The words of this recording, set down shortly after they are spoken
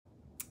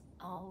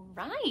All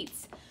right,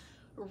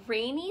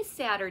 rainy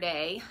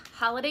Saturday,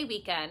 holiday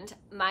weekend.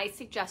 My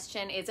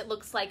suggestion is it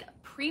looks like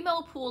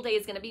Primo Pool Day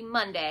is gonna be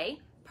Monday.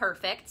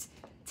 Perfect.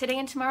 Today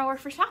and tomorrow are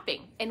for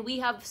shopping, and we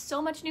have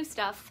so much new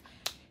stuff.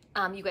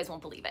 You guys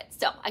won't believe it.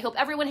 So I hope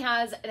everyone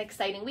has an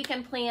exciting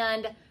weekend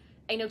planned.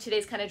 I know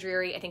today's kind of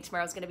dreary. I think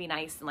tomorrow's gonna be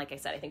nice. And like I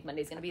said, I think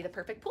Monday's gonna be the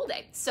perfect pool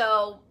day.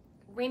 So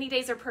rainy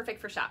days are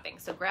perfect for shopping.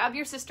 So grab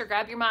your sister,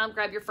 grab your mom,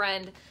 grab your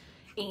friend,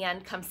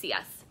 and come see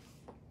us.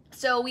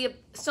 So we have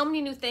so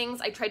many new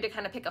things. I tried to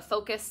kind of pick a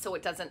focus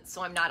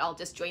so I'm not all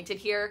disjointed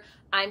here.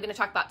 I'm gonna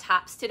talk about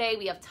tops today.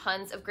 We have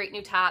tons of great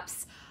new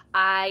tops.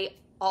 I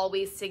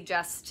always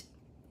suggest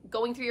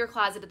going through your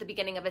closet at the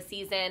beginning of a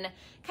season,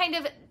 kind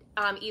of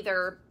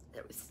either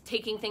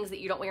taking things that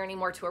you don't wear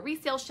anymore to a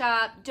resale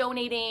shop,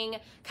 donating,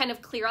 kind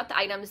of clear out the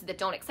items that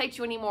don't excite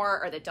you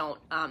anymore or that don't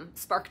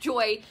spark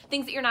joy,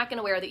 things that you're not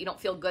gonna wear that you don't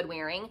feel good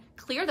wearing.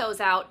 Clear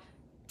those out.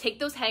 Take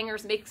those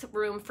hangers, make some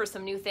room for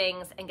some new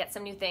things, and get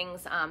some new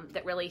things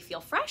that really feel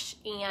fresh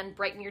and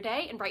brighten your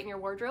day and brighten your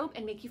wardrobe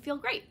and make you feel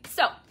great.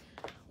 So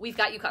we've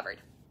got you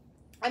covered.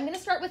 I'm gonna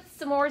start with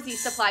some more Z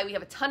Supply. We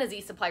have a ton of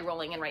Z Supply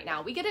rolling in right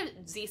now. We get a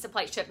Z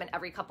Supply shipment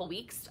every couple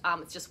weeks.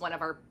 It's just one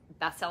of our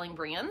best-selling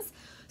brands.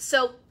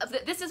 So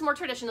this is more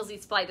traditional Z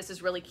Supply. This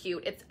is really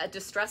cute. It's a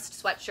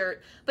distressed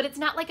sweatshirt, but it's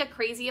not like a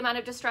crazy amount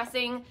of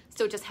distressing.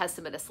 So it just has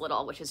some of this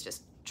little, which is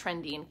just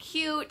trendy and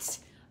cute.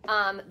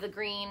 The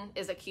green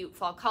is a cute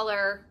fall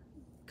color,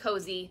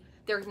 cozy.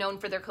 They're known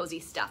for their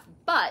cozy stuff.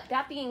 But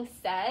that being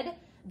said,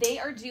 they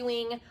are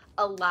doing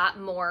a lot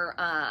more,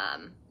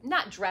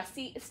 not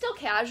dressy, it's still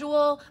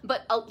casual,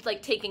 but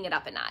like taking it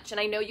up a notch. And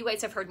I know you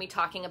guys have heard me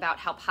talking about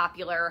how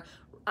popular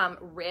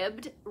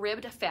ribbed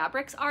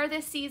fabrics are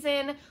this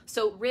season.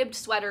 So ribbed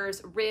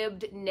sweaters,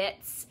 ribbed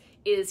knits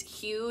is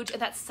huge.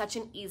 And that's such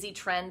an easy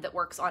trend that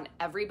works on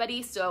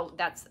everybody. So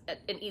that's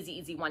an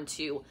easy one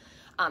to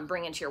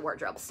bring into your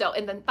wardrobe. So,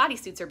 and then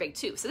bodysuits are big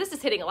too. So this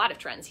is hitting a lot of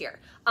trends here.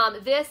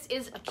 This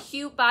is a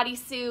cute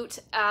bodysuit.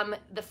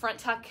 The front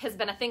tuck has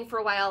been a thing for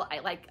a while.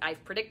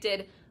 I've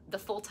predicted the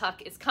full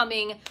tuck is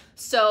coming.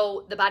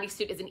 So the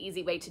bodysuit is an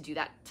easy way to do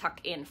that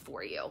tuck in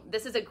for you.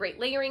 This is a great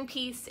layering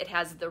piece. It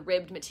has the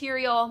ribbed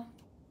material.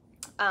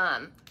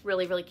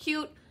 Really, really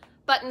cute.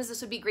 Buttons, this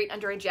would be great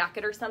under a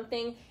jacket or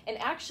something. And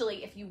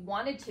actually, if you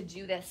wanted to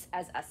do this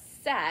as a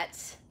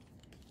set,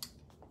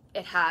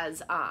 it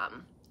has,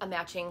 a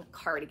matching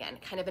cardigan,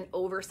 kind of an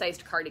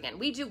oversized cardigan.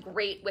 We do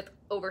great with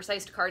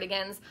oversized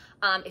cardigans.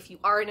 If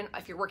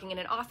you're working in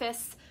an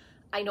office,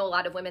 I know a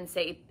lot of women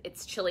say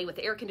it's chilly with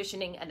the air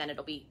conditioning and then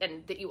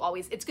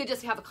it's good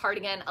just to have a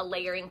cardigan, a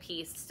layering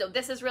piece. So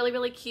this is really,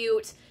 really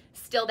cute.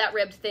 Still that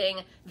ribbed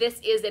thing. This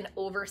is an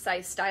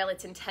oversized style.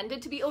 It's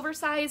intended to be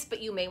oversized, but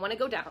you may wanna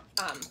go down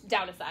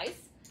a size.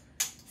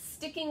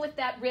 Sticking with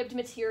that ribbed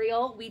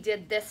material, we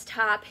did this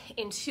top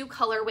in 2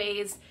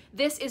 colorways.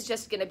 This is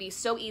just gonna be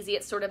so easy.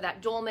 It's sort of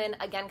that dolman,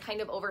 again,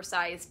 kind of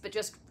oversized, but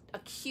just a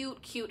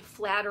cute,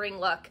 flattering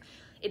look.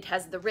 It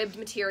has the ribbed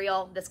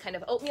material, this kind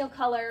of oatmeal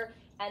color,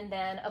 and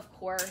then of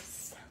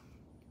course,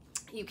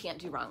 you can't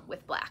do wrong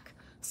with black.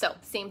 So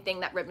same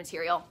thing, that ribbed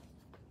material,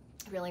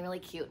 really, really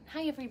cute.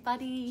 Hi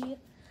everybody.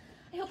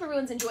 I hope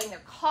everyone's enjoying their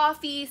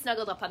coffee,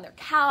 snuggled up on their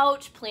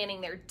couch, planning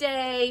their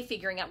day,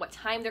 figuring out what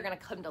time they're gonna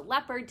come to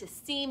Leopard to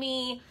see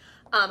me.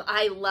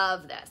 I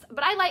love this,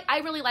 but I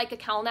really like a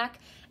cowl neck.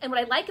 And what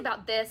I like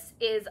about this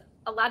is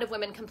a lot of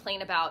women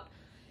complain about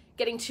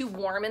getting too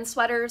warm in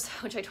sweaters,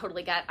 which I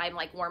totally get. I'm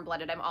like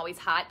warm-blooded, I'm always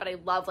hot, but I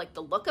love like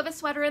the look of a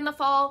sweater in the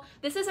fall.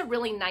 This is a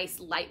really nice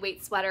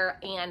lightweight sweater,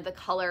 and the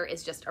color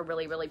is just a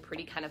really, really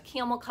pretty kind of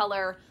camel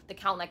color. The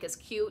cowl neck is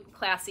cute,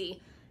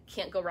 classy,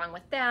 can't go wrong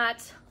with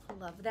that.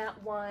 Love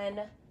that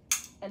one.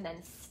 And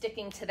then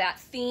sticking to that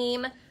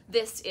theme,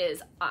 this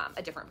is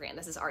a different brand.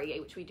 This is REA,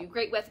 which we do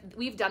great with.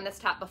 We've done this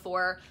top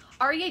before.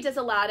 REA does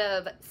a lot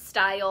of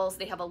styles.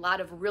 They have a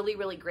lot of really,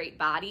 really great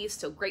bodies,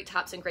 so great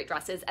tops and great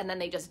dresses, and then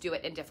they just do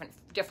it in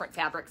different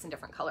fabrics and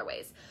different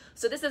colorways.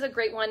 So this is a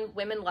great one.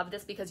 Women love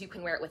this because you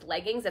can wear it with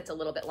leggings. It's a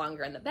little bit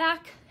longer in the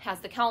back, has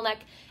the cowl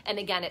neck, and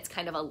again, it's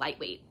kind of a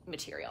lightweight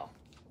material.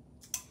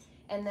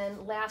 And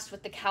then last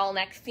with the cowl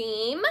neck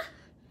theme,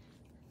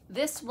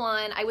 this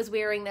one, I was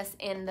wearing this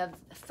in the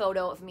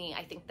photo of me,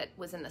 I think that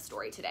was in the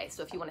story today.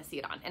 So if you want to see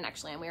it on, and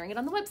actually I'm wearing it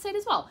on the website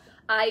as well.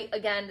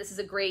 Again, this is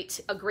a great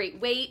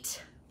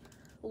weight,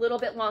 a little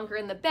bit longer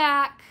in the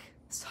back.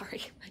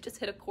 Sorry, I just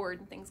hit a cord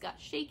and things got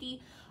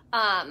shaky.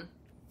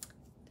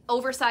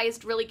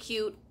 Oversized, really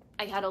cute.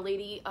 I had a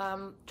lady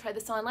try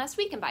this on last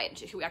week and buy it.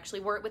 She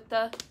actually wore it with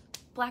the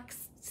black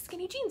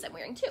skinny jeans I'm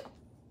wearing too.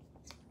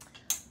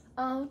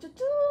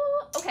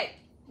 Okay,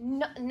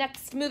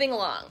 next, moving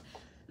along.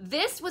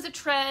 This was a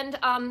trend,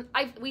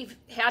 we've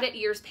had it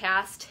years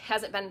past,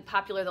 hasn't been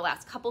popular the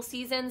last couple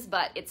seasons,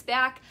 but it's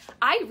back.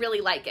 I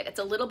really like it. It's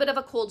a little bit of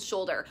a cold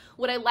shoulder.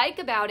 What I like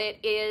about it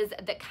is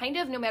that kind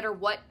of no matter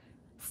what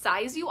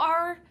size you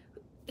are,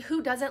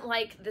 who doesn't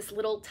like this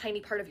little tiny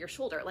part of your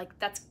shoulder? Like,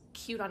 that's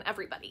cute on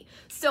everybody.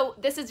 So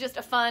this is just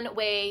a fun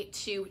way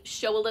to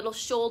show a little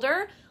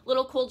shoulder,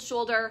 little cold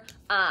shoulder,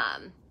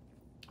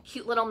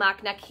 Cute little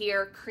mock neck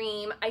here,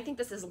 cream. I think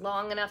this is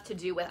long enough to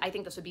do with, I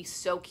think this would be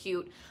so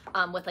cute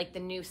with like the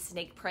new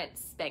snake print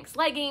Spanx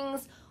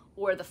leggings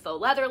or the faux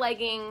leather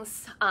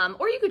leggings,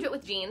 or you could do it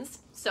with jeans.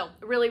 So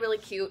really, really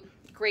cute,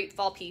 great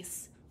fall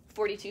piece,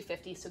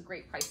 $42.50, so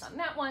great price on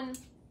that one.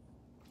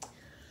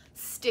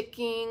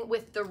 Sticking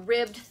with the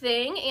ribbed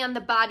thing and the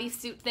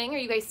bodysuit thing. Are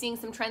you guys seeing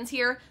some trends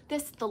here?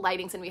 The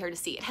lighting's gonna be hard to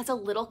see. It has a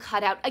little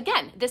cutout.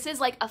 Again, this is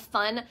like a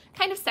fun,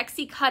 kind of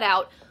sexy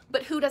cutout,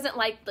 but who doesn't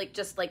like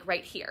just like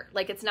right here?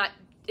 Like it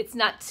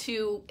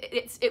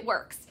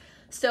works.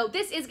 So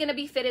this is gonna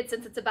be fitted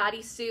since it's a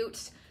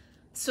bodysuit.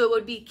 So it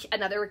would be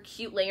another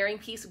cute layering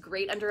piece,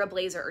 great under a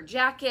blazer or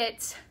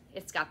jacket.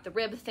 It's got the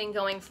rib thing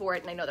going for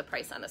it, and I know the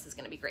price on this is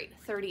gonna be great.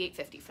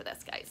 $38.50 for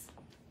this, guys.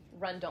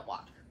 Run, don't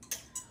walk.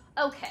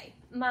 Okay,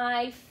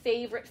 my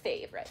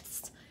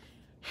favorites.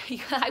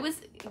 I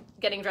was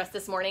getting dressed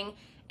this morning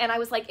and I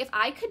was like, if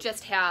I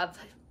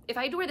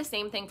had to wear the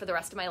same thing for the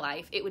rest of my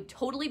life, it would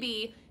totally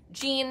be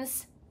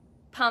jeans,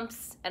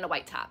 pumps, and a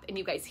white top. And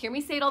you guys hear me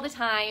say it all the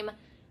time.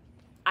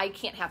 I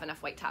can't have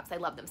enough white tops. I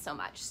love them so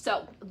much.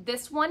 So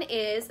this one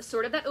is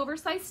sort of that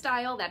oversized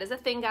style. That is a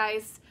thing,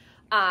 guys.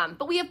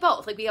 But we have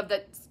both. Like we have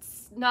the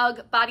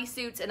snug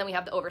bodysuits and then we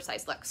have the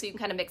oversized look. So you can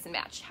kind of mix and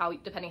match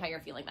depending how you're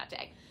feeling that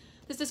day.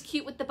 This is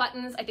cute with the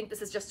buttons. I think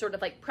this is just sort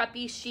of like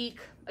preppy, chic,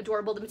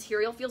 adorable. The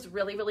material feels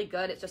really, really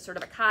good. It's just sort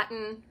of a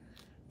cotton.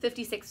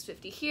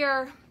 $56.50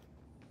 here.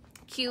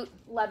 Cute,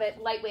 love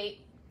it, lightweight.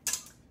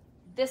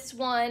 This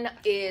one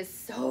is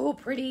so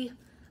pretty.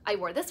 I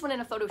wore this one in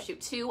a photo shoot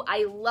too.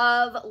 I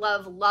love,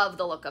 love, love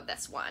the look of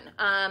this one.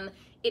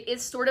 It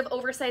is sort of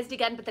oversized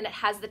again, but then it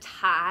has the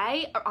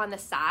tie on the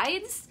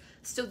sides.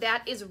 So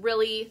that is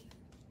really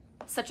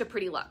such a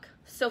pretty look.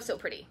 So, so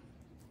pretty.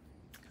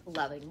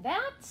 Loving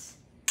that.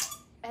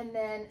 And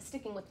then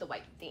sticking with the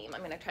white theme,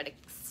 I'm gonna try to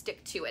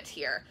stick to it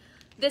here.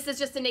 This is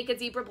just a naked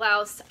zebra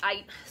blouse.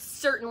 I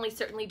certainly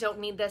don't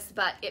need this,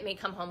 but it may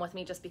come home with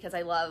me just because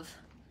I love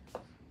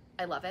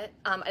it.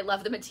 I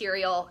love the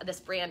material. This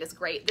brand is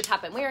great. The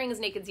top I'm wearing is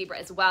naked zebra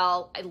as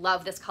well. I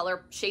love this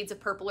color. Shades of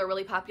purple are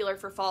really popular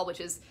for fall,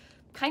 which is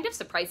kind of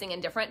surprising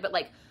and different, but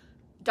like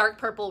dark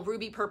purple,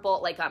 ruby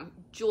purple, like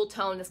jewel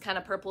tone, this kind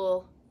of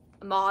purple,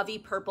 mauve-y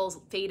purples,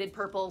 faded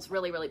purples,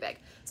 really, really big.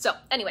 So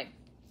anyway,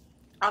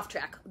 off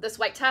track. This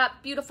white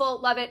top, beautiful,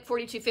 love it,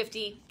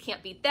 $42.50,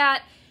 can't beat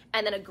that.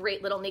 And then a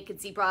great little naked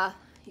zebra.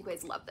 You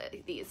guys love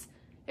these.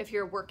 If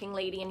you're a working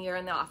lady and you're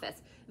in the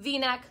office.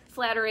 V-neck,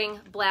 flattering,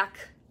 black,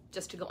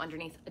 just to go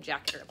underneath a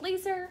jacket or a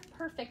blazer.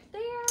 Perfect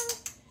there.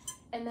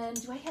 And then,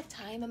 do I have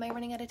time? Am I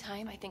running out of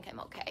time? I think I'm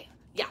okay.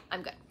 Yeah,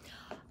 I'm good.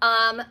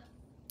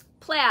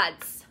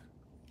 Plaids.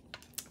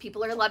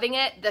 People are loving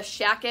it. The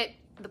shacket,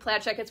 the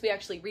plaid jackets, we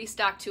actually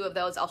restocked 2 of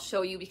those. I'll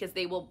show you because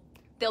they'll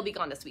be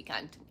gone this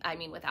weekend. I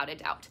mean, without a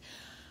doubt.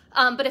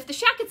 But if the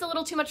shacket's a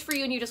little too much for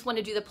you and you just want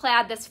to do the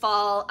plaid this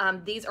fall,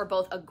 these are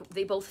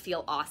they both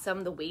feel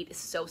awesome. The weight is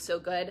so, so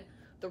good.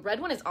 The red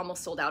one is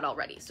almost sold out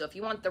already. So if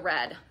you want the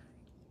red,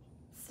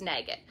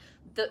 snag it.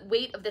 The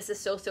weight of this is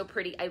so, so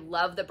pretty. I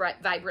love the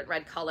vibrant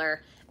red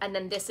color. And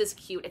then this is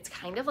cute. It's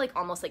kind of like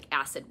almost like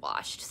acid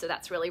washed. So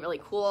that's really, really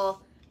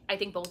cool. I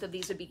think both of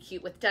these would be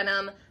cute with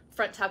denim,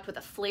 front tucked with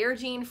a flare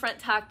jean front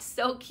tucked,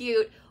 so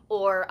cute,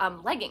 or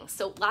leggings.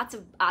 So lots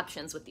of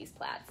options with these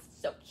plaids.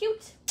 So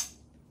cute.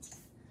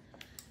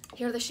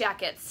 Here are the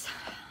shackets.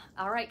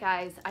 All right,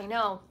 guys, I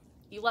know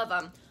you love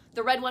them.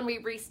 The red one we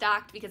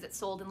restocked because it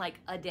sold in like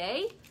a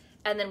day.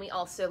 And then we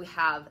also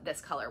have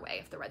this colorway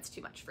if the red's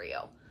too much for you.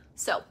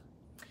 So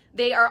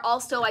they are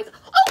also, oh!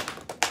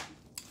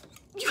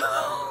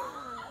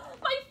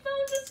 My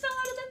phone just fell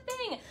out of the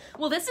thing.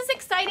 Well, this is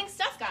exciting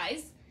stuff,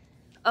 guys.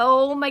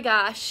 Oh my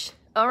gosh.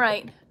 All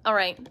right, all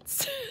right.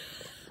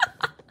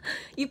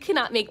 You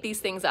cannot make these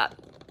things up.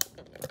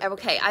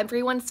 Okay,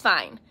 everyone's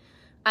fine.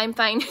 I'm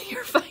fine,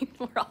 you're fine,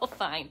 we're all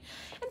fine.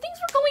 And things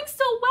were going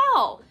so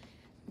well.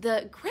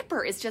 The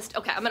gripper is just,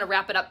 okay, I'm gonna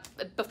wrap it up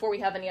before we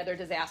have any other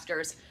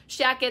disasters.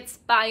 Shackets,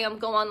 buy them,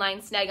 go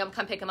online, snag them,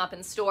 come pick them up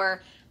in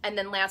store. And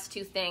then last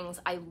 2 things,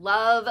 I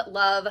love,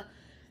 love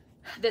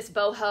this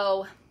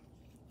boho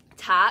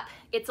top.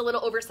 It's a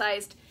little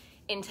oversized,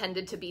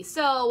 intended to be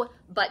so,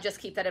 but just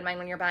keep that in mind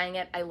when you're buying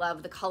it. I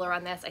love the color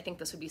on this. I think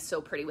this would be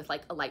so pretty with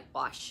like a light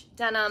wash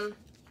denim.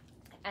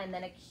 And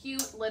then a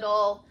cute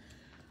little,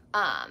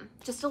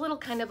 just a little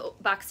kind of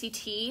boxy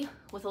tee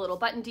with a little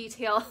button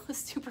detail.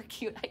 Super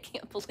cute. I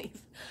can't believe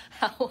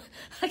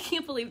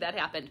that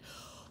happened.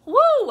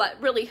 Woo, it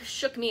really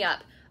shook me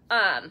up.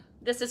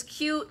 This is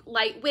cute,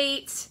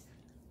 lightweight,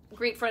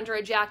 great for under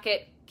a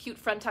jacket, cute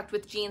front tucked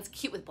with jeans,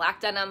 cute with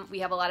black denim. We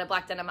have a lot of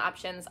black denim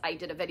options. I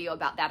did a video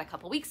about that a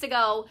couple weeks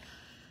ago.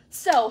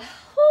 So,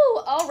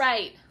 whoo, all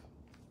right.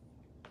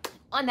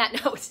 On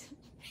that note,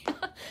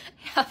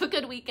 have a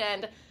good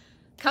weekend.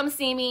 Come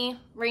see me,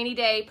 rainy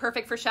day,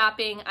 perfect for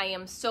shopping. I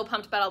am so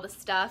pumped about all this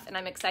stuff and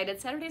I'm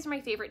excited. Saturdays are my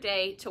favorite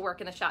day to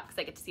work in the shop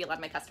because I get to see a lot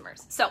of my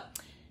customers. So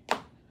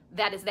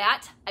that is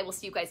that. I will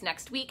see you guys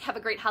next week. Have a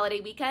great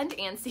holiday weekend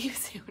and see you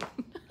soon.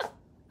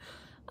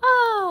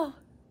 Oh.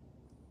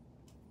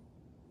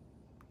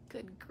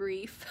 Good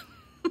grief.